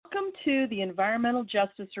Welcome to the Environmental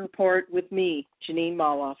Justice Report with me, Jeanine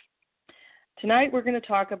Molloff. Tonight we're going to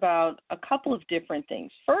talk about a couple of different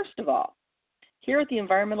things. First of all, here at the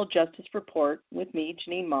Environmental Justice Report with me,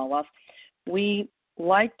 Jeanine Molloff, we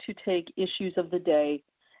like to take issues of the day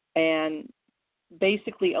and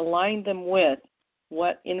basically align them with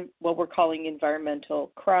what we're calling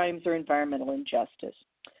environmental crimes or environmental injustice.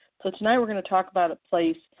 So tonight we're going to talk about a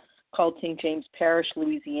place called St. James Parish,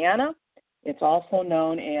 Louisiana. It's also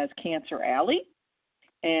known as Cancer Alley,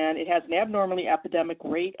 and it has an abnormally epidemic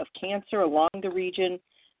rate of cancer along the region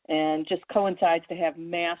and just coincides to have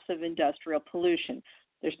massive industrial pollution.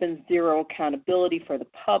 There's been zero accountability for the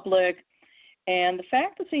public, and the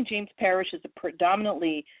fact that St. James Parish is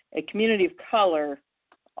predominantly a community of color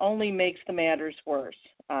only makes the matters worse.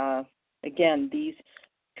 Again, these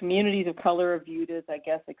communities of color are viewed as, I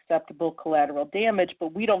guess, acceptable collateral damage,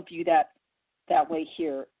 but we don't view that way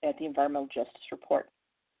here at the Environmental Justice Report.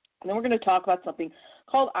 And then we're going to talk about something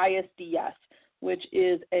called ISDS, which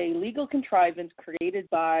is a legal contrivance created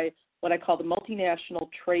by what I call the multinational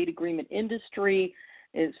trade agreement industry.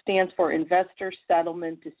 It stands for Investor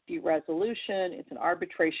Settlement Dispute Resolution. It's an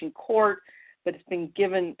arbitration court, but it's been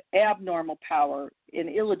given abnormal power and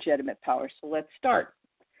illegitimate power. So let's start.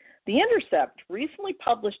 The Intercept recently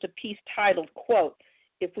published a piece titled, quote,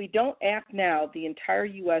 "If we don't act now, the entire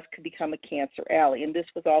U.S. could become a cancer alley." And this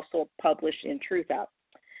was also published in Truth Out.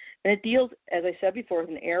 And it deals, as I said before,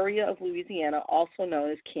 with an area of Louisiana also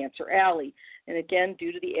known as Cancer Alley. And again,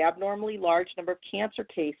 due to the abnormally large number of cancer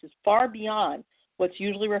cases, far beyond what's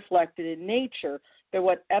usually reflected in nature, they're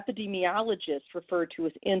what epidemiologists refer to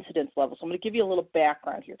as incidence levels. So I'm going to give you a little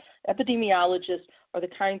background here. Epidemiologists are the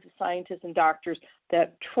kinds of scientists and doctors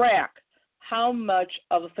that track how much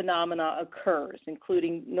of a phenomena occurs,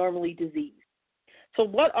 including normally disease. So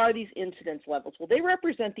what are these incidence levels? Well, they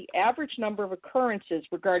represent the average number of occurrences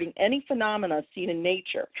regarding any phenomena seen in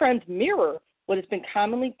nature. Trends mirror what has been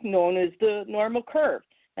commonly known as the normal curve.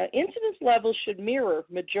 Now, incidence levels should mirror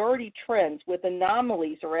majority trends with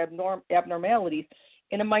anomalies or abnormalities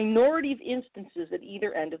in a minority of instances at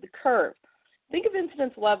either end of the curve. Think of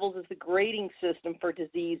incidence levels as the grading system for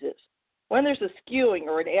diseases. When there's a skewing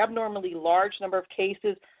or an abnormally large number of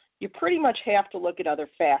cases, you pretty much have to look at other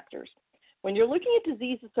factors. When you're looking at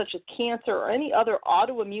diseases such as cancer or any other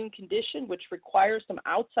autoimmune condition which requires some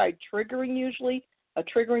outside triggering, usually a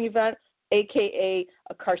triggering event, aka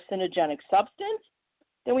a carcinogenic substance,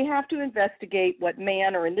 then we have to investigate what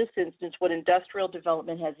man, or in this instance, what industrial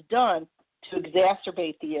development has done to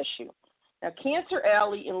exacerbate the issue. Now, Cancer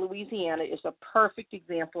Alley in Louisiana is a perfect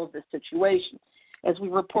example of this situation. As we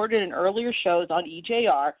reported in earlier shows on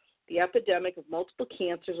EJR, the epidemic of multiple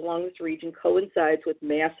cancers along this region coincides with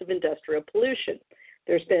massive industrial pollution.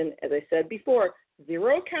 There's been, as I said before,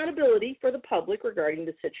 zero accountability for the public regarding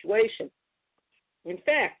the situation. In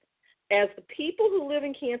fact, as the people who live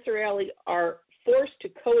in Cancer Alley are forced to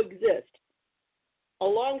coexist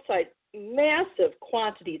alongside massive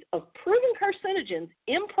quantities of proven carcinogens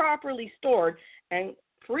improperly stored and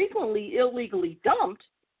frequently illegally dumped,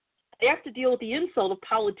 they have to deal with the insult of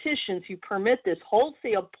politicians who permit this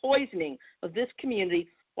wholesale poisoning of this community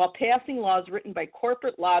while passing laws written by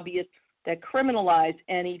corporate lobbyists that criminalize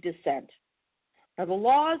any dissent. Now, the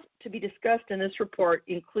laws to be discussed in this report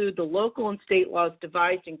include the local and state laws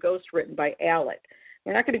devised and ghostwritten by ALEC.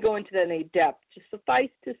 We're not going to go into that in any depth. Just suffice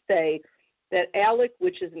to say that ALEC,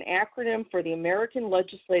 which is an acronym for the American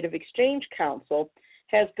Legislative Exchange Council,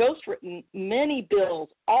 has ghostwritten many bills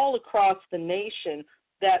all across the nation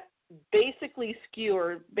that basically skew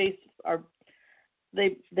or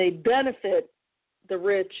they benefit the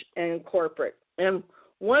rich and corporate. And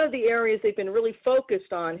one of the areas they've been really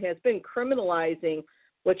focused on has been criminalizing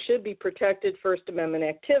what should be protected First Amendment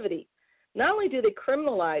activity. Not only do they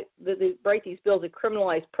write these bills that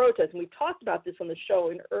criminalize protests, and we've talked about this on the show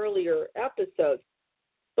in earlier episodes,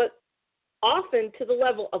 but often to the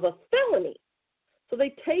level of a felony. So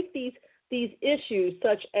they take these issues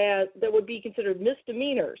such as that would be considered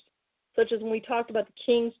misdemeanors, such as when we talked about the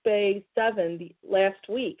Kings Bay 7 last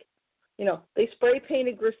week. You know, they spray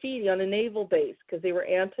painted graffiti on a naval base because they were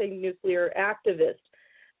anti-nuclear activists,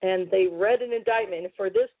 and they read an indictment. And for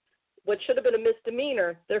this, what should have been a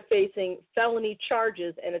misdemeanor, they're facing felony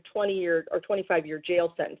charges and a 20-year or 25-year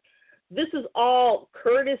jail sentence. This is all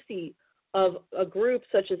courtesy of a group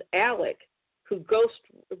such as ALEC, who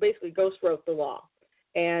basically ghostwrote the law.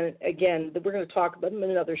 And again, we're going to talk about them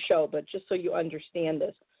in another show, but just so you understand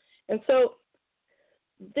this. And so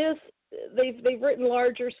they've written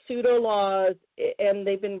larger pseudo laws, and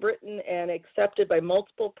they've been written and accepted by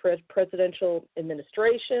multiple presidential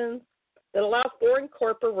administrations that allow foreign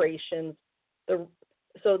corporations the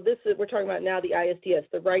we're talking about now the ISDS,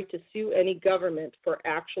 the right to sue any government for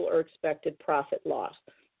actual or expected profit loss.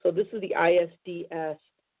 So this is the ISDS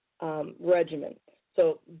regimen.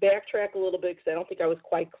 So backtrack a little bit because I don't think I was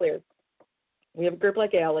quite clear. We have a group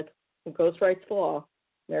like ALEC, Ghost Rights for Law,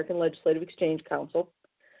 American Legislative Exchange Council,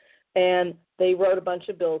 and they wrote a bunch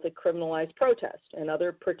of bills that criminalized protest and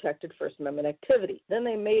other protected First Amendment activity. Then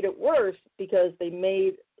they made it worse because they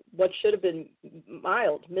made what should have been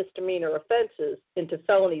mild misdemeanor offenses into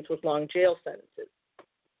felonies with long jail sentences.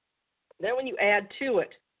 Then when you add to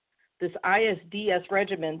it this ISDS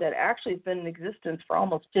regimen that actually has been in existence for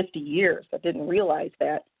almost 50 years, I didn't realize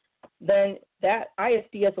that, then that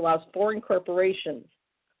ISDS allows foreign corporations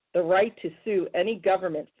the right to sue any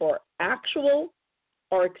government for actual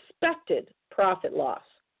or expected profit loss.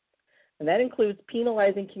 And that includes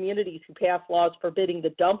penalizing communities who pass laws forbidding the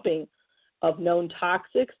dumping of known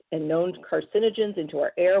toxics and known carcinogens into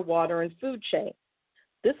our air, water, and food chain.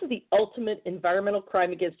 This is the ultimate environmental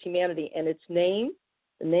crime against humanity, and its name,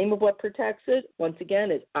 the name of what protects it, once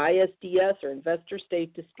again, is ISDS, or Investor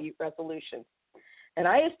State Dispute Resolution. And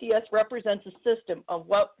ISDS represents a system of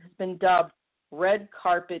what has been dubbed red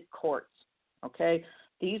carpet courts, okay?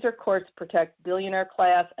 These are courts that protect billionaire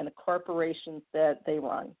class and the corporations that they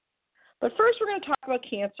run. But first we're going to talk about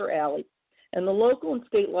Cancer Alley and the local and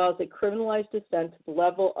state laws that criminalize dissent to the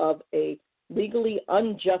level of a legally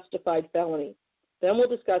unjustified felony. Then we'll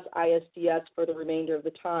discuss ISDS for the remainder of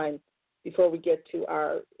the time before we get to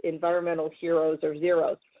our environmental heroes or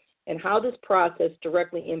zeros and how this process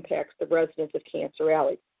directly impacts the residents of Cancer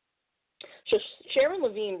Alley. So Sharon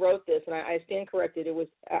Levine wrote this, and I stand corrected. It was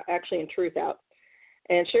actually in Truth Out.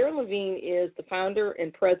 And Sharon Levine is the founder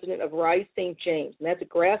and president of Rise St. James, and that's a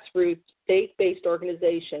grassroots, faith-based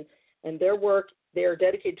organization. And their work, they are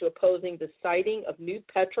dedicated to opposing the siting of new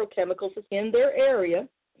petrochemicals in their area,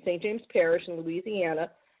 St. James Parish in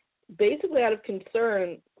Louisiana, basically out of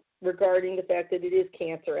concern regarding the fact that it is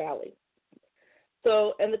Cancer Alley.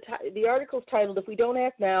 So, and the article is titled, "If We Don't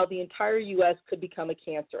Act Now, the Entire U.S. Could Become a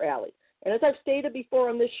Cancer Alley." And as I've stated before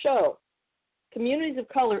on this show, communities of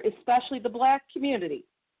color, especially the black community,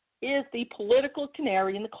 is the political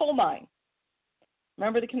canary in the coal mine.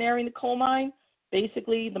 Remember the canary in the coal mine?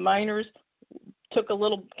 Basically, the miners took a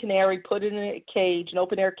little canary, put it in a cage, an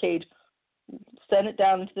open-air cage, sent it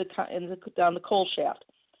down down the coal shaft.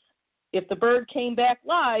 If the bird came back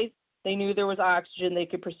live, they knew there was oxygen, they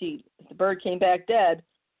could proceed. If the bird came back dead,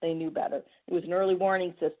 they knew better. It was an early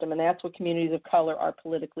warning system, and that's what communities of color are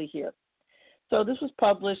politically here. So this was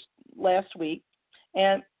published last week,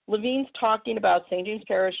 and Levine's talking about St. James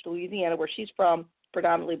Parish, Louisiana, where she's from,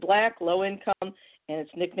 predominantly black, low income, and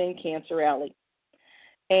it's nicknamed Cancer Alley.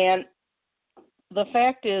 And the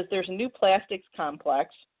fact is there's a new plastics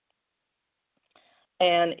complex,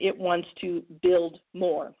 and it wants to build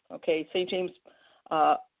more. Okay, St. James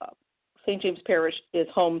Parish is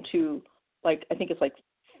home to, I think it's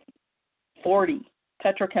 40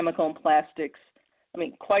 petrochemical and plastics.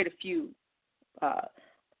 Quite a few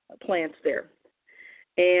plants there.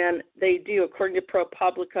 And they do, according to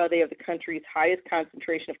ProPublica, they have the country's highest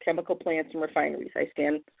concentration of chemical plants and refineries. I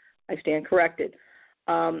stand corrected.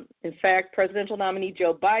 In fact, presidential nominee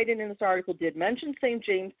Joe Biden in this article did mention St.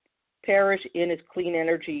 James Parish in his clean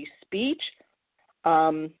energy speech.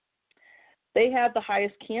 They have the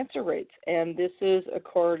highest cancer rates, and this is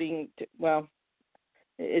according to,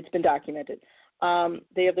 it's been documented.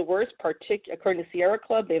 They have the worst, according to Sierra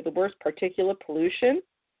Club, they have the worst particulate pollution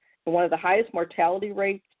and one of the highest mortality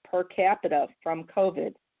rates per capita from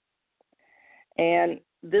COVID. And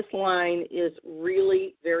this line is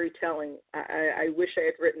really very telling. I wish I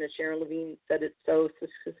had written as Sharon Levine said it so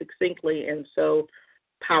succinctly and so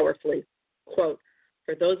powerfully. Quote,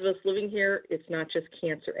 "For those of us living here, it's not just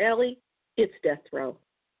Cancer Alley, it's death row,"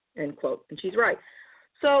 end quote. And she's right.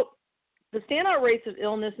 So the standout rates of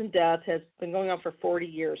illness and death has been going on for 40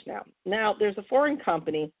 years now. Now, there's a foreign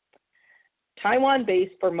company,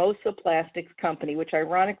 Taiwan-based Formosa Plastics Company, which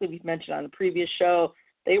ironically we've mentioned on a previous show.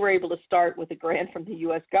 They were able to start with a grant from the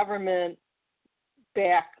U.S. government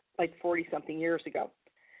back 40-something years ago.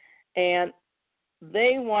 And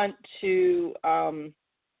they want to,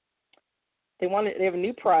 they have a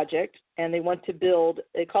new project, and they want to build,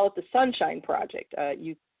 they call it the Sunshine Project.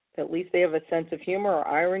 At least they have a sense of humor or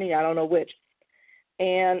irony, I don't know which.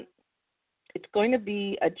 And it's going to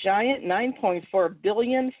be a giant 9.4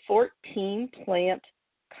 billion 14-plant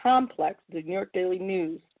complex, the New York Daily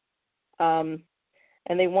News.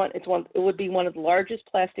 And it would be one of the largest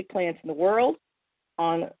plastic plants in the world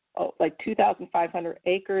on 2,500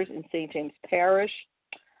 acres in St. James Parish.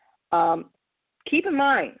 Keep in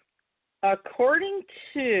mind, according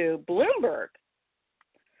to Bloomberg,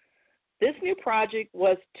 This new project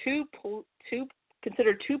was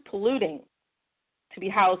considered too polluting to be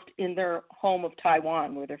housed in their home of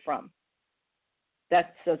Taiwan, where they're from.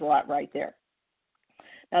 That says a lot right there.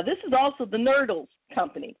 Now, this is also the Nurdles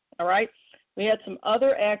company, all right? We had some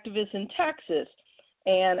other activists in Texas,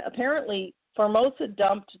 and apparently Formosa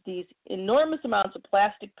dumped these enormous amounts of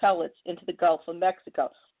plastic pellets into the Gulf of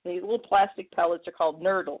Mexico. These little plastic pellets are called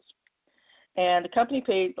Nurdles. And the company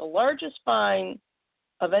paid the largest fine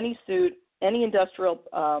of any suit, any industrial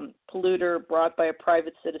polluter brought by a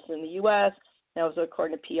private citizen in the U.S. That was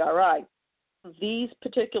according to PRI. These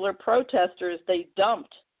particular protesters, they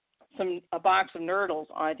dumped a box of Nurdles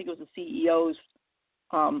on, I think it was the CEO's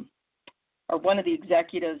or one of the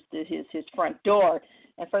executives to his front door,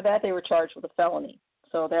 and for that they were charged with a felony.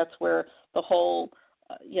 So that's where the whole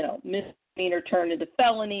misdemeanor turned into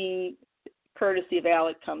felony, courtesy of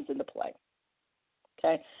ALEC comes into play.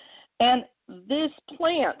 Okay, and this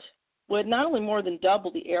plant would not only more than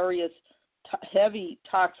double the area's heavy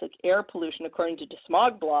toxic air pollution, according to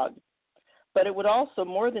Smog Blog, but it would also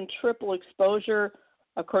more than triple exposure,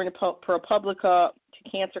 according to ProPublica, to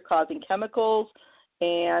cancer-causing chemicals.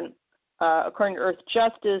 And according to Earth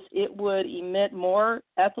Justice, it would emit more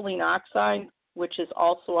ethylene oxide, which is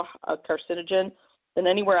also a carcinogen, than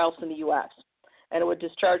anywhere else in the U.S. And it would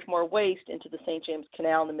discharge more waste into the St. James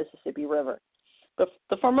Canal and the Mississippi River.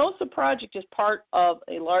 The Formosa project is part of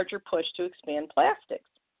a larger push to expand plastics.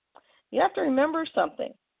 You have to remember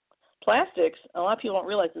something. Plastics, a lot of people don't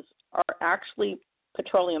realize this, are actually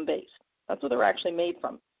petroleum-based. That's what they're actually made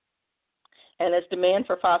from. And as demand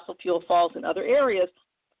for fossil fuel falls in other areas,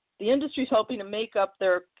 the industry is hoping to make up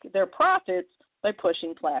their profits by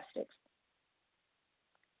pushing plastics.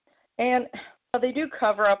 And they do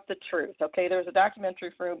cover up the truth. Okay, there's a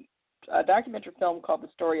documentary film called The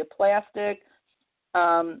Story of Plastic,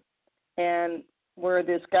 and where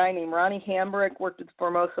this guy named Ronnie Hambrick worked at the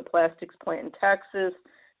Formosa Plastics plant in Texas.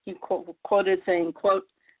 He quoted saying, quote,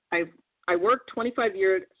 I worked 25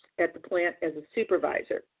 years at the plant as a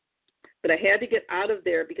supervisor, but I had to get out of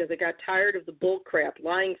there because I got tired of the bull crap,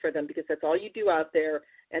 lying for them, because that's all you do out there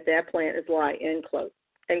at that plant is lie, end quote.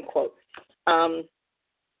 End quote.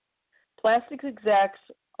 Plastics execs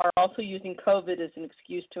are also using COVID as an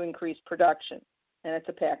excuse to increase production, and it's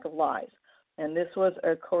a pack of lies. And this was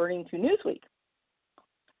according to Newsweek.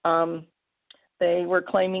 They were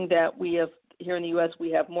claiming that here in the U.S.,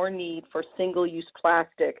 we have more need for single-use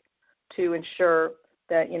plastic to ensure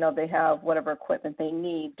that, they have whatever equipment they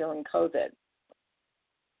need during COVID.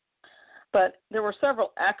 But there were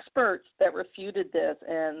several experts that refuted this,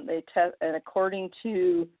 and and according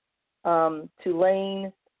to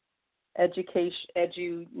Tulane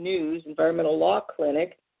Edu News Environmental Law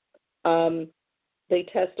Clinic, they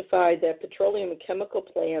testified that petroleum and chemical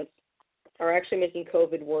plants are actually making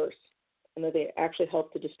COVID worse, and that they actually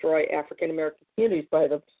help to destroy African American communities by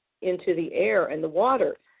them into the air and the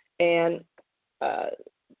water. And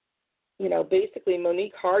basically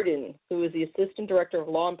Monique Hardin, who is the Assistant Director of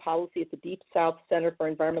Law and Policy at the Deep South Center for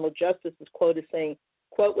Environmental Justice, is quoted saying,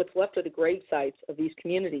 quote, what's left are the grave sites of these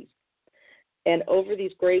communities. And over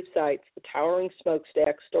these grave sites, the towering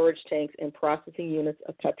smokestacks, storage tanks, and processing units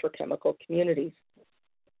of petrochemical communities.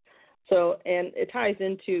 So, and it ties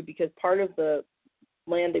into, because part of the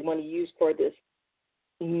land they want to use for this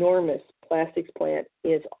enormous plastics plant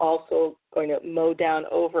is also going to mow down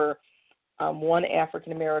over one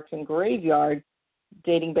African-American graveyard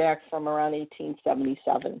dating back from around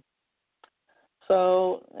 1877.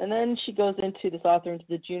 So, and then she goes into this author into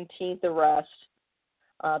the Juneteenth arrest,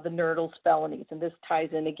 the Nurdles felonies. And this ties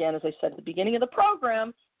in, again, as I said at the beginning of the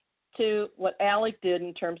program, to what ALEC did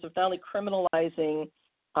in terms of not only criminalizing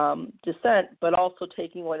dissent, but also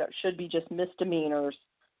taking what should be just misdemeanors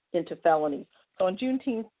into felonies. So on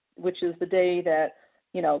Juneteenth, which is the day that,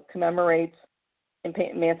 commemorates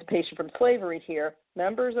emancipation from slavery here,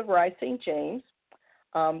 members of Rise St. James,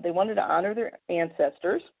 they wanted to honor their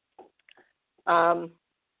ancestors,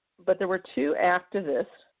 but there were two activists,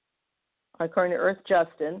 according to Earth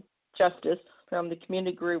Justice, from the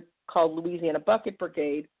community group called Louisiana Bucket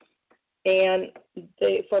Brigade, and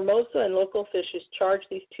Formosa and local officials charged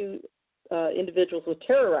these two individuals with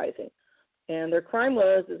terrorizing. And their crime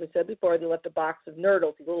was, as I said before, they left a box of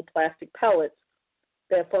Nurdles, these little plastic pellets,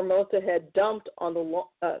 that Formosa had dumped on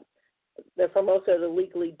that Formosa had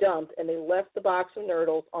illegally dumped, and they left the box of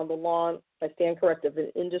Nurdles on the lawn, I stand corrected, of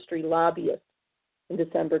an industry lobbyist in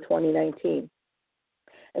December 2019.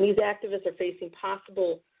 And these activists are facing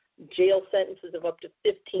possible jail sentences of up to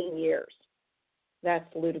 15 years.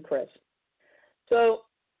 That's ludicrous. So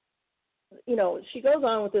she goes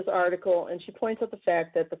on with this article, and she points out the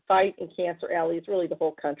fact that the fight in Cancer Alley is really the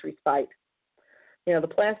whole country's fight. The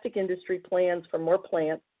plastic industry plans for more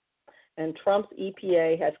plants, and Trump's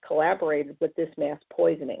EPA has collaborated with this mass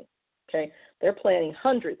poisoning. Okay, they're planning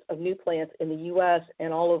hundreds of new plants in the U.S.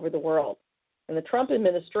 and all over the world. And the Trump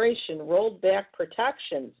administration rolled back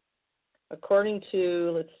protections, according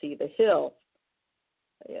to, the Hill.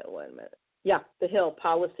 The Hill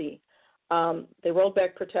policy. They rolled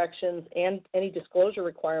back protections and any disclosure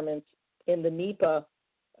requirements in the NEPA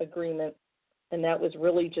agreement, and that was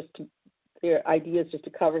really their idea is just to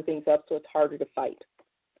cover things up so it's harder to fight.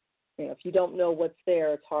 If you don't know what's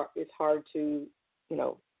there, it's hard to,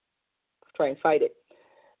 try and fight it.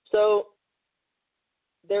 So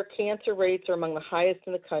their cancer rates are among the highest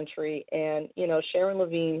in the country, and, Sharon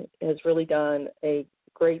Levine has really done a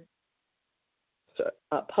great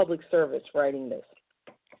public service writing this.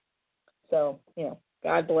 So,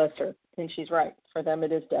 God bless her, and she's right. For them,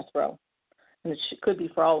 it is death row, and it could be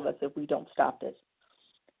for all of us if we don't stop this.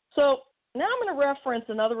 So now I'm going to reference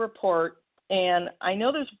another report, and I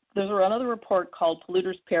know there's another report called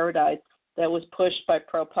Polluter's Paradise that was pushed by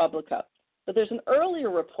ProPublica, but there's an earlier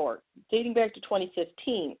report dating back to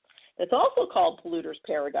 2015 that's also called Polluter's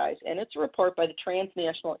Paradise, and it's a report by the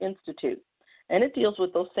Transnational Institute, and it deals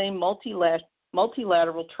with those same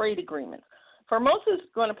multilateral trade agreements. Formosa is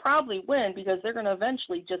going to probably win because they're going to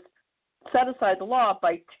eventually just set aside the law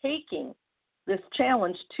by taking this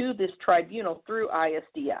challenge to this tribunal through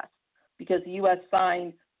ISDS because the U.S.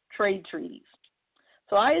 signed trade treaties.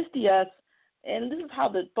 So ISDS, and this is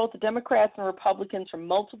how both the Democrats and Republicans from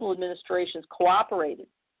multiple administrations cooperated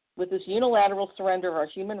with this unilateral surrender of our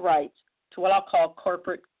human rights to what I'll call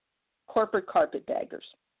corporate carpetbaggers.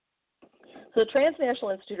 So the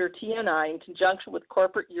Transnational Institute, or TNI, in conjunction with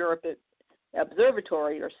Corporate Europe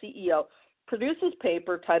Observatory, or CEO, produces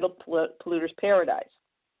paper titled Polluter's Paradise.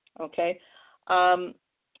 Okay?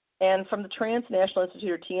 And from the Transnational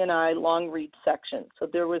Institute, or TNI, long read section. So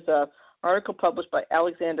there was an article published by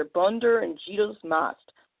Alexander Bonder and Gitos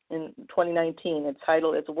Mast in 2019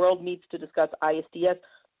 entitled, As the World Meets to Discuss ISDS,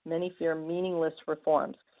 Many Fear Meaningless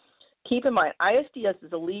Reforms. Keep in mind, ISDS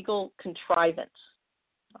is a legal contrivance.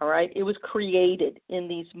 All right? It was created in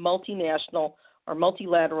these multinational or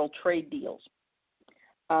multilateral trade deals.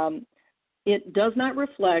 It does not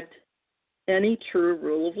reflect any true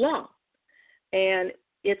rule of law. And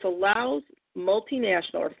it allows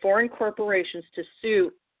multinational or foreign corporations to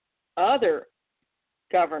sue other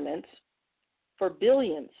governments for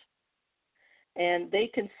billions. And they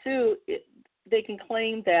can sue, they can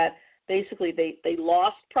claim that basically they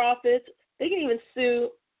lost profits. They can even sue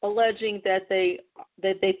alleging that they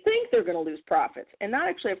think they're going to lose profits and not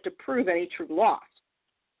actually have to prove any true loss.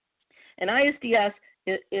 And ISDS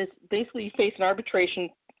is basically, you face an arbitration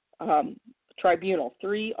tribunal,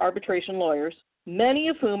 3 arbitration lawyers, many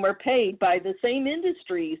of whom are paid by the same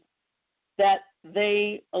industries that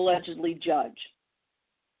they allegedly judge.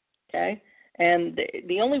 Okay? And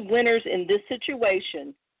the only winners in this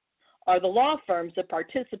situation are the law firms that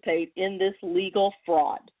participate in this legal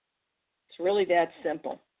fraud. It's really that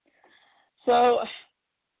simple. So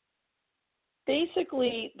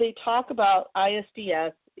basically, they talk about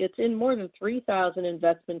ISDS. It's in more than 3,000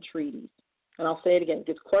 investment treaties. And I'll say it again. It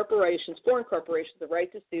gives corporations, foreign corporations, the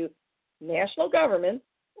right to sue national government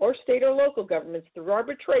or state or local governments through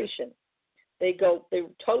arbitration. They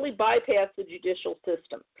totally bypass the judicial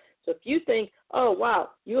system. So if you think, oh,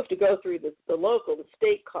 wow, you have to go through the local, the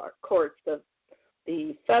state courts,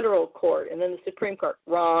 the federal court, and then the Supreme Court,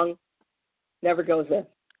 wrong, never goes in.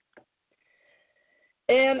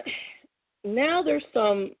 And now there's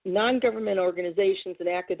some non-government organizations and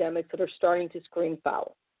academics that are starting to scream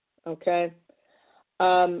foul, okay?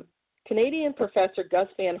 Canadian professor Gus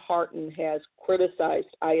Van Harten has criticized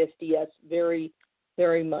ISDS very,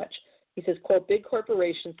 very much. He says, quote, big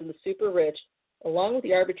corporations and the super rich, along with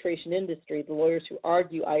the arbitration industry, the lawyers who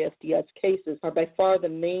argue ISDS cases are by far the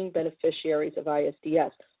main beneficiaries of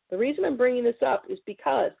ISDS. The reason I'm bringing this up is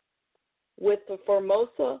because with the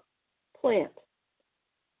Formosa plant,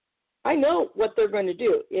 I know what they're going to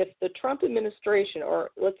do. If the Trump administration, or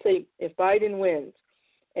let's say if Biden wins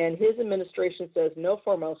and his administration says, no,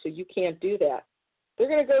 Formosa, you can't do that, they're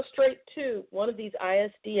going to go straight to one of these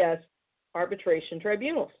ISDS arbitration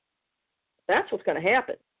tribunals. That's what's going to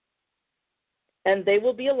happen. And they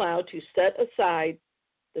will be allowed to set aside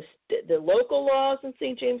the local laws in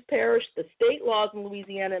St. James Parish, the state laws in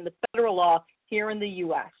Louisiana, and the federal law here in the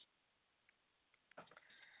U.S.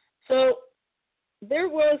 So there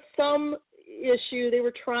was some issue. They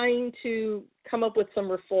were trying to come up with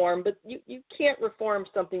some reform, but you can't reform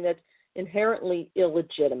something that's inherently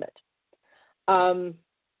illegitimate.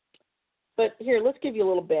 But here, let's give you a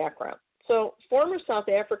little background. So former South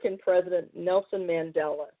African President Nelson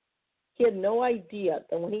Mandela, he had no idea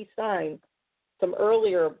that when he signed some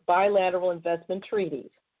earlier bilateral investment treaties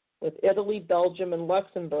with Italy, Belgium, and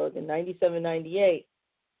Luxembourg in 97-98,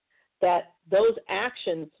 that those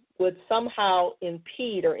actions would somehow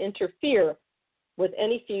impede or interfere with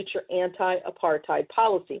any future anti-apartheid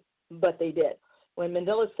policy, but they did. When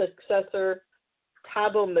Mandela's successor,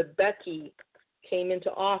 Thabo Mbeki, came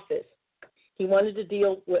into office, Mbeki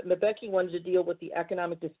wanted to deal with the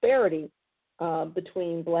economic disparity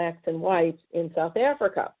between blacks and whites in South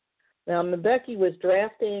Africa. Now, Mbeki was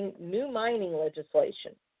drafting new mining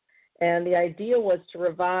legislation, and the idea was to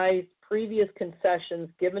revise previous concessions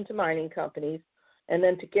given to mining companies and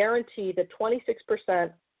then to guarantee that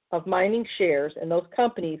 26% of mining shares in those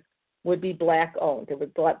companies would be black-owned. There were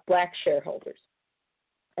black shareholders.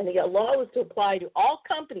 And the law was to apply to all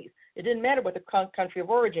companies. It didn't matter what the country of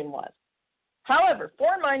origin was. However,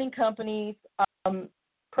 4 mining companies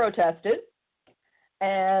protested,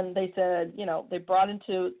 and they said, they brought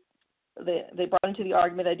into the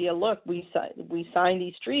argument idea, look, we signed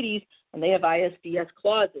these treaties, and they have ISDS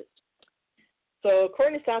clauses. So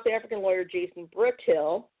according to South African lawyer Jason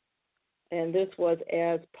Brickhill, and this was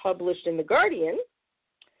as published in The Guardian,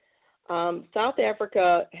 South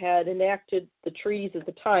Africa had enacted the treaties at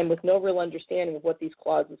the time with no real understanding of what these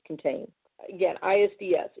clauses contain. Again,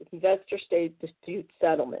 ISDS, Investor-State Dispute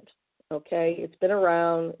Settlement. Okay, it's been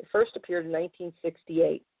around. It first appeared in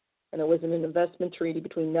 1968, and it was an investment treaty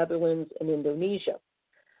between Netherlands and Indonesia.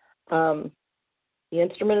 The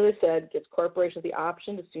instrument, as I said, gives corporations the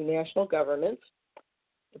option to sue national governments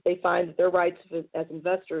if they find that their rights as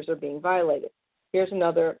investors are being violated. Here's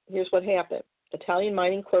what happened. Italian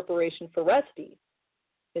mining corporation Foresti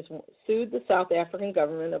has sued the South African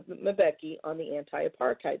government of Mbeki on the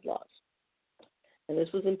anti-apartheid laws. And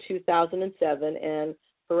this was in 2007, and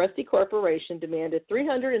Foresti Corporation demanded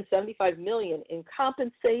 $375 million in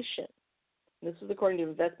compensation. This was according to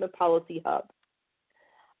Investment Policy Hub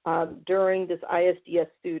during this ISDS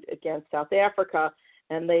suit against South Africa,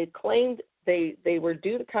 and they claimed they were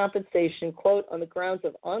due the compensation, quote, on the grounds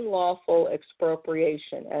of unlawful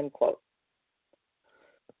expropriation, end quote.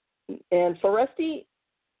 And Foresti,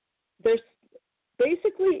 they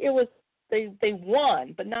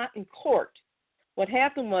won, but not in court. What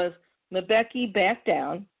happened was Mbeki backed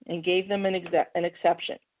down and gave them an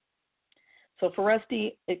exception. So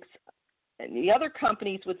Foresti, and the other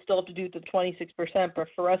companies would still have to do the 26%, but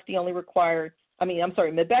Mbeki only required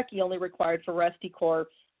Foresti Corp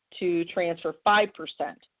to transfer 5%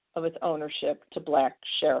 of its ownership to black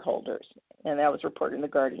shareholders, and that was reported in The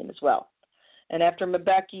Guardian as well. And after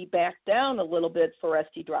Mbeki backed down a little bit,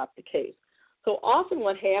 Foresti dropped the case. So often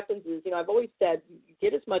what happens is, I've always said, you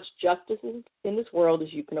get as much justice in this world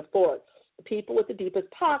as you can afford. The people with the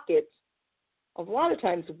deepest pockets a lot of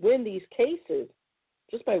times win these cases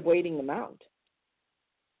just by waiting them out.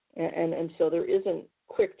 And so there isn't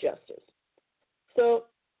quick justice. So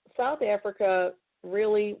South Africa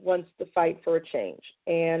really wants to fight for a change.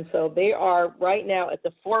 And so they are right now at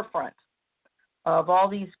the forefront of all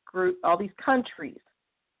these countries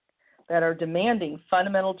that are demanding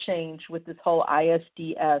fundamental change with this whole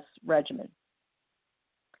ISDS regimen.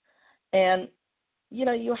 And,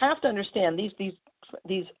 you have to understand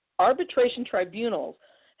these arbitration tribunals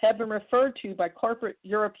have been referred to by Corporate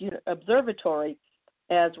Europe Observatory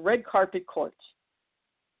as red carpet courts,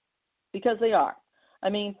 because they are. I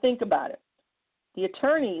mean, think about it. The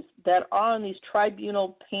attorneys that are on these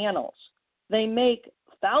tribunal panels, they make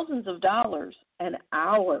thousands of dollars an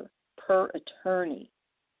hour per attorney.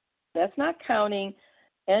 That's not counting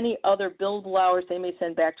any other billable hours they may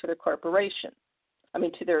send back to their corporation.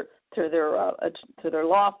 To their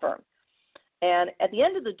law firm. And at the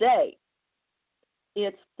end of the day,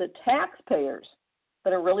 it's the taxpayers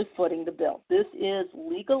that are really footing the bill. This is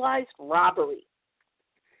legalized robbery.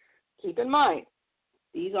 Keep in mind,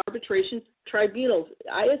 these arbitration tribunals,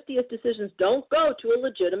 ISDS decisions don't go to a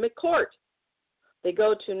legitimate court. They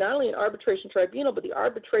go to not only an arbitration tribunal, but the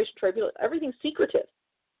arbitration tribunal, everything's secretive.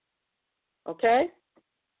 Okay?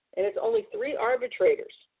 And it's only 3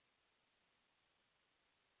 arbitrators.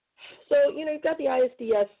 So, you've got the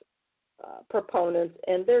ISDS proponents,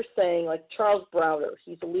 and they're saying, like Charles Browder,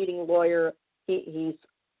 he's a leading lawyer. He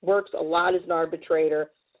works a lot as an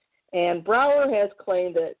arbitrator. And Browder has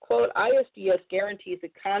claimed that, quote, ISDS guarantees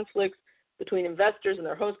that conflicts between investors and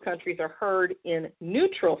their host countries are heard in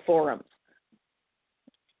neutral forums,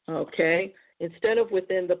 okay, instead of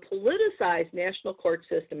within the politicized national court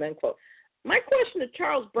system, end quote. My question to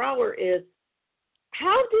Charles Browder is,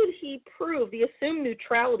 how did he prove the assumed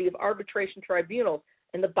neutrality of arbitration tribunals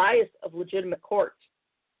and the bias of legitimate courts?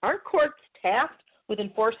 Aren't courts tasked with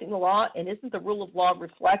enforcing the law, and isn't the rule of law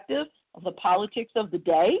reflective of the politics of the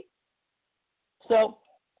day? So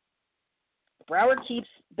Broward keeps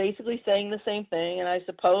basically saying the same thing, and I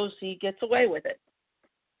suppose he gets away with it.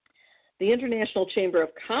 The International Chamber of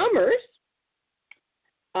Commerce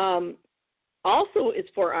also is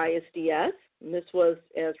for ISDS, and this was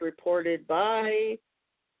as reported by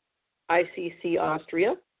ICC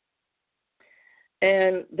Austria.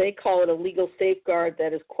 And they call it a legal safeguard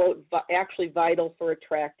that is, quote, actually vital for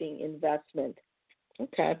attracting investment.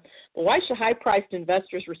 Okay. Well, why should high-priced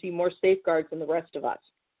investors receive more safeguards than the rest of us?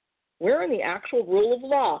 Where in the actual rule of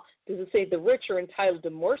law does it say the rich are entitled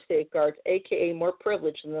to more safeguards, a.k.a. more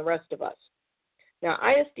privilege than the rest of us? Now,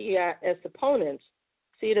 ISDS opponents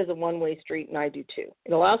see it as a one-way street, and I do too.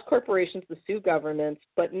 It allows corporations to sue governments,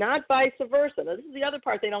 but not vice versa. Now, this is the other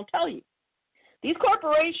part they don't tell you. These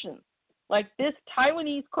corporations, like this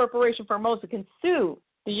Taiwanese corporation Formosa, can sue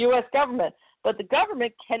the U.S. government, but the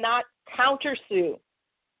government cannot countersue.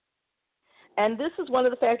 And this is one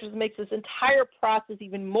of the factors that makes this entire process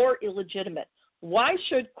even more illegitimate. Why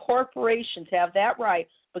should corporations have that right,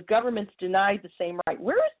 but governments denied the same right?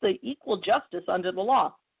 Where is the equal justice under the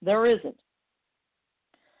law? There isn't.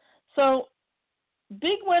 So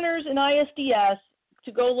big winners in ISDS,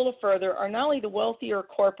 to go a little further, are not only the wealthier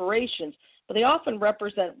corporations, but they often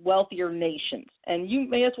represent wealthier nations. And you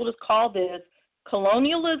may as well just call this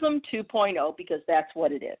colonialism 2.0, because that's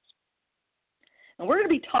what it is. And we're going to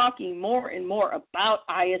be talking more and more about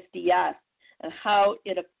ISDS and how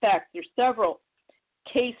it affects. There's several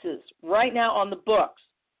cases right now on the books,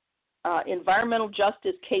 environmental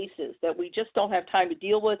justice cases that we just don't have time to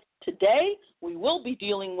deal with today. We will be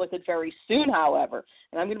dealing with it very soon, however,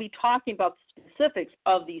 and I'm going to be talking about the specifics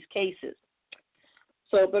of these cases.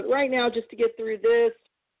 So, but right now, just to get through this,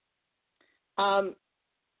 a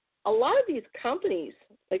lot of these companies,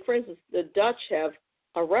 like for instance, the Dutch have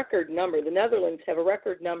a record number. The Netherlands have a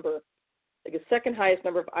record number, like a second highest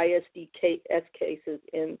number of ISDS cases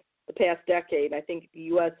in the past decade. I think the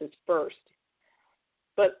U.S. is first.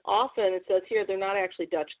 But often it says here they're not actually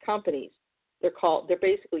Dutch companies. They're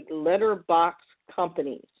basically letterbox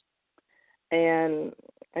companies. And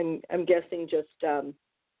I'm guessing just,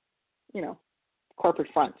 corporate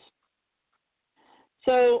fronts.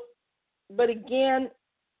 So, but again,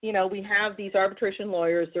 we have these arbitration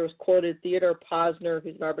lawyers. There was quoted Theodore Posner,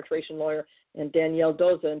 who's an arbitration lawyer, and Danielle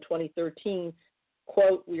Doza in 2013,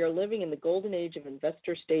 quote, "We are living in the golden age of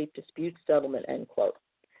investor-state dispute settlement," end quote.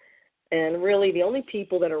 And really, the only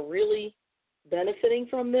people that are really benefiting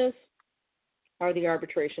from this are the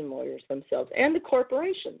arbitration lawyers themselves and the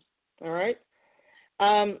corporations, all right?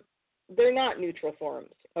 They're not neutral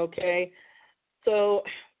forums, okay? So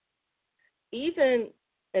even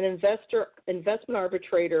an investment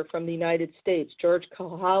arbitrator from the United States, George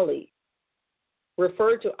Kahali,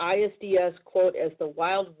 referred to ISDS, quote, as the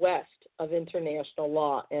Wild West of international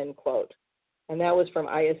law, end quote. And that was from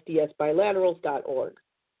isdsbilaterals.org.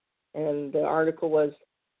 And the article was,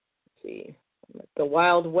 the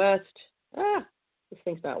Wild West, this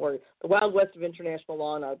thing's not working, the Wild West of international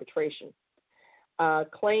law and arbitration.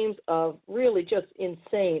 Claims of really just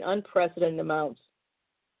insane, unprecedented amounts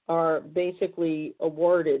are basically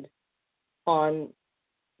awarded on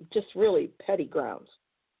just really petty grounds,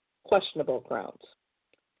 questionable grounds,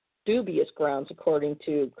 dubious grounds, according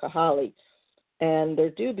to Kahali. And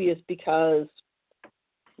they're dubious because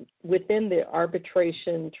within the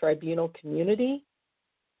arbitration tribunal community,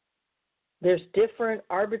 there's different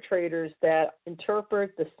arbitrators that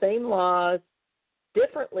interpret the same laws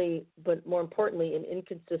differently, but more importantly, in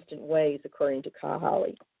inconsistent ways, according to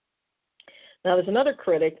Kahali. Now, there's another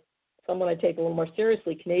critic, someone I take a little more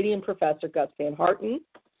seriously, Canadian professor Gus Van Harten,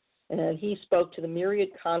 and he spoke to the myriad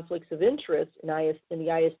conflicts of interest in the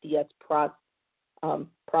ISDS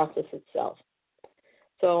process itself.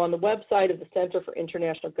 So on the website of the Center for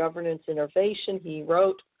International Governance Innovation, he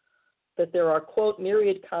wrote that there are, quote,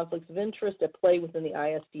 myriad conflicts of interest at play within the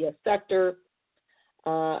ISDS sector,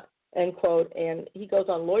 end quote. And he goes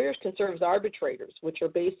on, lawyers can serve as arbitrators, which are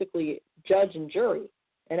basically judge and jury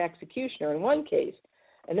and executioner in one case,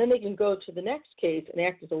 and then they can go to the next case and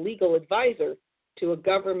act as a legal advisor to a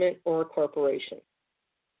government or a corporation.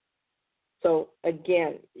 So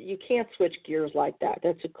again, you can't switch gears like that.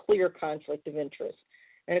 That's a clear conflict of interest.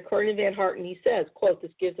 And according to Van Harten, he says, quote,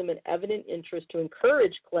 this gives them an evident interest to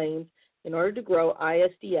encourage claims in order to grow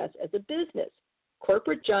ISDS as a business.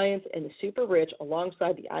 Corporate giants and the super rich,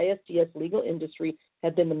 alongside the ISDS legal industry,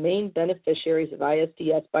 have been the main beneficiaries of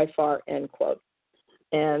ISDS by far, end quote.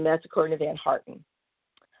 And that's according to Van Harten.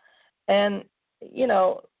 And,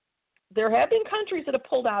 there have been countries that have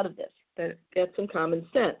pulled out of this, that get some common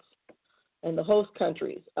sense. And the host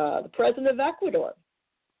countries, the president of Ecuador,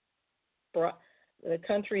 the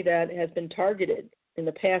country that has been targeted in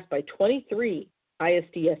the past by 23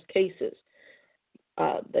 ISDS cases,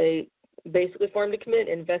 they basically formed an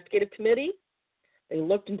investigative committee. They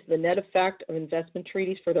looked into the net effect of investment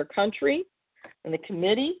treaties for their country, and the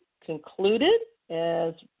committee concluded,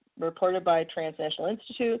 as reported by Transnational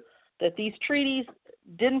Institute, that these treaties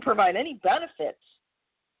didn't provide any benefits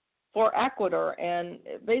for Ecuador, and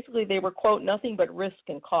basically they were, quote, nothing but risk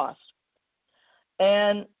and cost.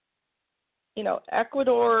 And,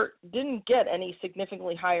 Ecuador didn't get any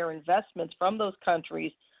significantly higher investments from those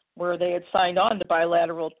countries where they had signed on to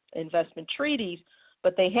bilateral investment treaties,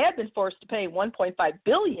 but they had been forced to pay $1.5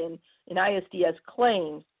 billion in ISDS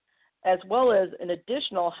claims, as well as an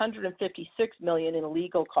additional $156 million in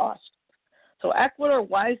legal costs. So Ecuador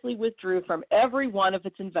wisely withdrew from every one of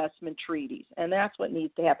its investment treaties, and that's what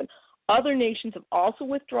needs to happen. Other nations have also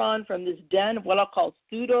withdrawn from this den of what I'll call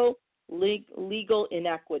pseudo-legal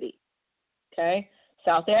inequity. Okay?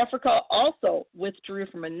 South Africa also withdrew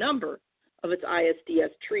from a number of its ISDS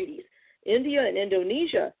treaties. India and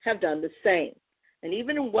Indonesia have done the same. And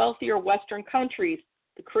even in wealthier Western countries,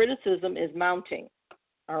 the criticism is mounting.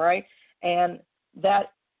 All right? And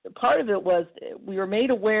that part of it was we were made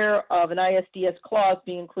aware of an ISDS clause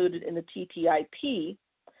being included in the TTIP,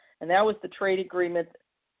 and that was the trade agreement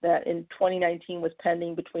that in 2019 was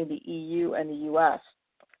pending between the EU and the U.S.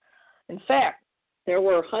 In fact, there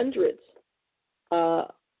were hundreds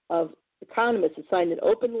of economists who signed an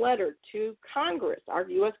open letter to Congress, our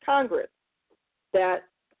U.S. Congress, that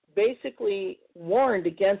basically warned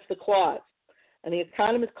against the clause. And the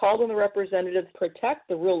economists called on the representatives to protect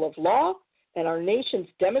the rule of law and our nation's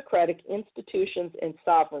democratic institutions and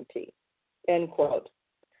sovereignty, end quote.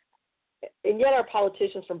 And yet our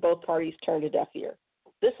politicians from both parties turned a deaf ear.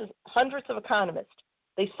 This is hundreds of economists.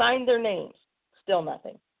 They signed their names, still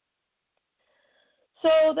nothing.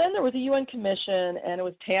 So then there was a UN commission, and it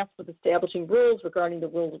was tasked with establishing rules regarding the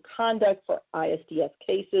rules of conduct for ISDS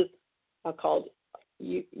cases called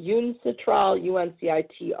UNCITRAL,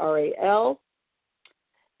 UNCITRAL.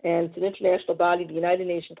 And it's an international body, the United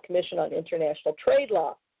Nations Commission on International Trade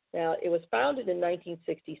Law. Now, it was founded in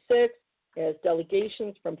 1966 as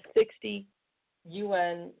delegations from 60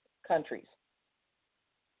 UN countries.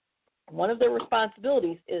 One of their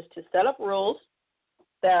responsibilities is to set up rules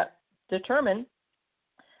that determine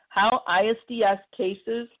how ISDS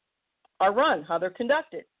cases are run, how they're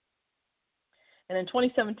conducted. And in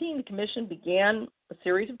 2017, the Commission began a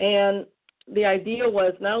series and the idea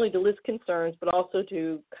was not only to list concerns, but also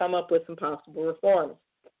to come up with some possible reforms.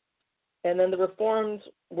 And then the reforms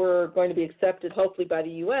were going to be accepted, hopefully, by the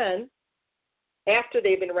UN after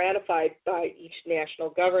they've been ratified by each national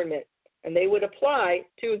government. And they would apply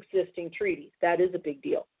to existing treaties. That is a big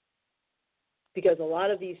deal, because a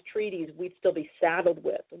lot of these treaties we'd still be saddled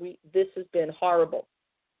with. This has been horrible.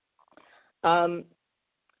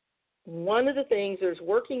 One of the things, there's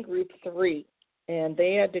Working Group 3, and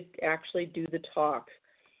they had to actually do the talks.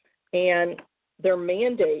 And their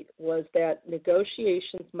mandate was that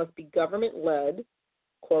negotiations must be government-led,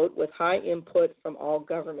 quote, with high input from all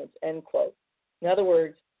governments, end quote. In other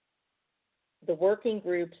words, the working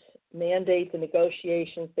groups mandate the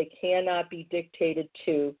negotiations. They cannot be dictated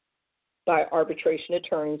to by arbitration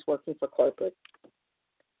attorneys working for corporate.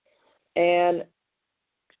 And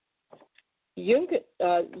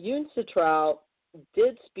UNCITRAL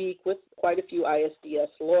did speak with quite a few ISDS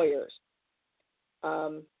lawyers.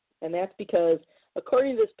 And that's because,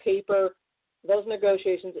 according to this paper, those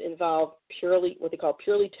negotiations involve what they call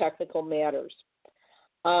purely technical matters.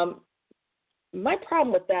 My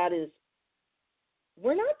problem with that is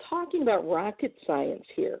we're not talking about rocket science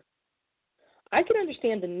here. I can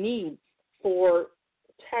understand the need for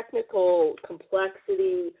technical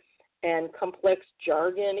complexity and complex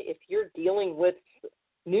jargon if you're dealing with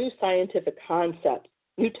new scientific concepts,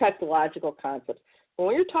 new technological concepts.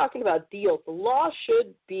 When you're talking about deals, the law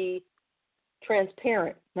should be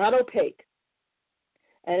transparent, not opaque,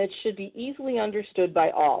 and it should be easily understood by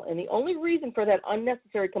all. And the only reason for that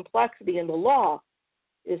unnecessary complexity in the law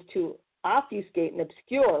is to obfuscate and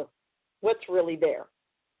obscure what's really there.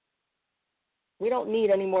 We don't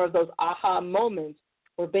need any more of those aha moments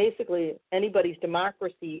where basically anybody's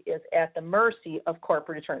democracy is at the mercy of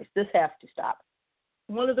corporate attorneys. This has to stop.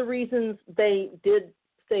 One of the reasons they did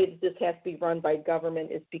say that this has to be run by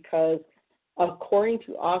government is because, according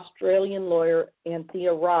to Australian lawyer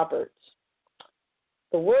Anthea Roberts,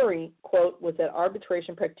 the worry, quote, was that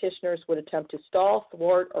arbitration practitioners would attempt to stall,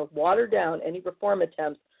 thwart, or water down any reform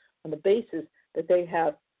attempts on the basis that they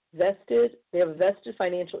have a vested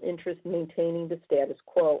financial interest in maintaining the status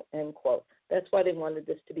quo, end quote. That's why they wanted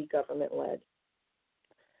this to be government-led.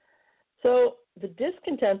 So the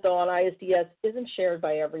discontent, though, on ISDS isn't shared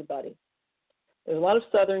by everybody. There's a lot of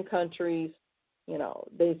southern countries,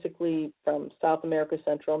 basically from South America,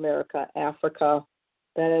 Central America, Africa,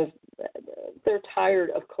 they're tired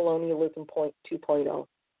of colonialism 2.0,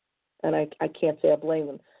 and I can't say I blame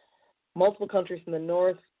them. Multiple countries in the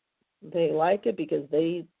north, they like it because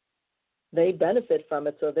they benefit from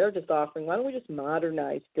it, so they're just offering, why don't we just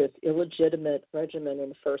modernize this illegitimate regimen in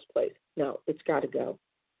the first place? No, it's got to go.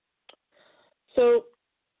 So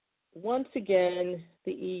once again,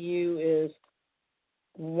 the EU is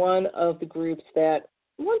one of the groups that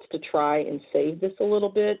wants to try and save this a little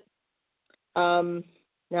bit.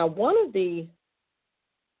 Now, one of the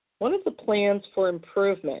plans for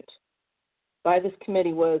improvement by this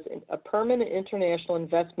committee was a permanent international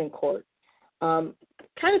investment court, kind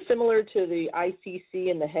of similar to the ICC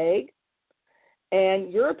in The Hague.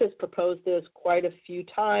 And Europe has proposed this quite a few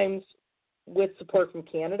times with support from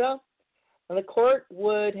Canada. And the court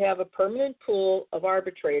would have a permanent pool of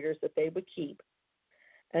arbitrators that they would keep.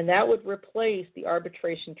 And that would replace the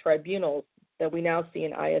arbitration tribunals that we now see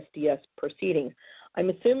in ISDS proceedings. I'm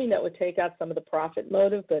assuming that would take out some of the profit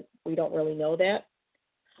motive, but we don't really know that.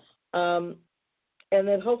 And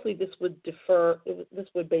then hopefully this would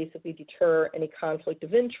basically deter any conflict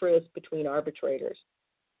of interest between arbitrators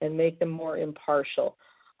and make them more impartial.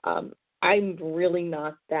 I'm really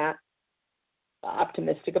not that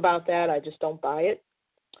optimistic about that. I just don't buy it.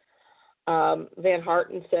 Van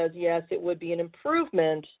Harten says, yes, it would be an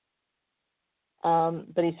improvement,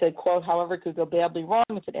 but he said, quote, however, it could go badly wrong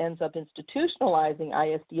if it ends up institutionalizing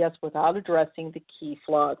ISDS without addressing the key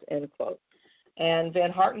flaws, end quote. And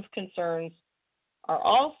Van Harten's concerns are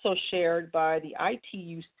also shared by the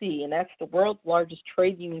ITUC, and that's the world's largest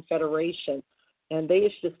trade union federation. And they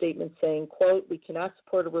issued a statement saying, quote, we cannot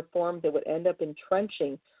support a reform that would end up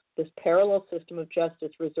entrenching this parallel system of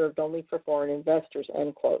justice reserved only for foreign investors,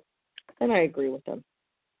 end quote. And I agree with them.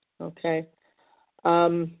 Okay.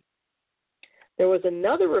 There was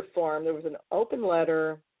another reform. There was an open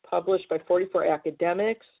letter published by 44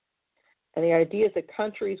 academics, and the idea is that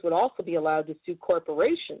countries would also be allowed to sue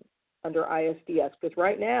corporations under ISDS, because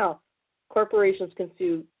right now corporations can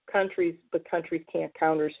sue countries, but countries can't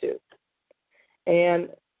countersue. And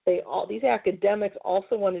these academics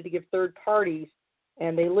also wanted to give third parties,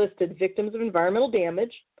 and they listed victims of environmental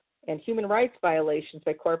damage and human rights violations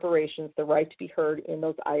by corporations the right to be heard in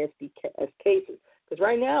those ISDS cases. Because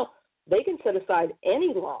right now, they can set aside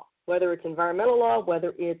any law, whether it's environmental law,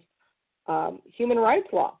 whether it's human rights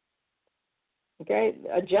law. Okay?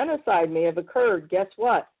 A genocide may have occurred. Guess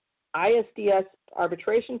what? ISDS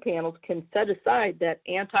arbitration panels can set aside that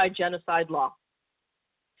anti-genocide law.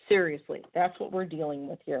 Seriously, that's what we're dealing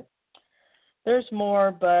with here. There's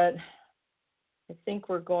more, but I think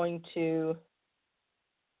we're going to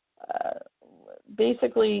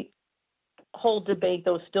basically whole debate,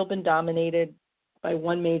 though, still been dominated by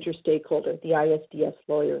one major stakeholder, the ISDS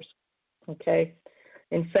lawyers. Okay?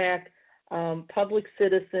 In fact, Public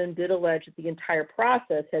Citizen did allege that the entire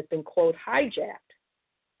process has been, quote, hijacked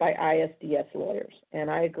by ISDS lawyers,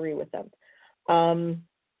 and I agree with them.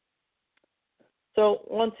 So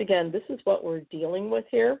once again, this is what we're dealing with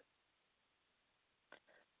here.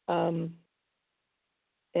 And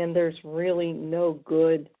there's really no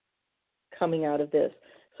good coming out of this.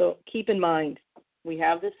 So keep in mind, we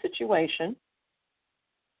have this situation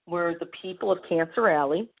where the people of Cancer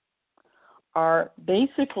Alley are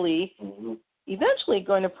basically eventually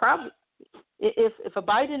going to probably, if a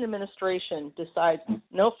Biden administration decides,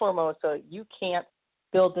 no, Formosa, you can't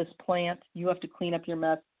build this plant, you have to clean up your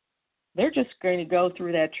mess, they're just going to go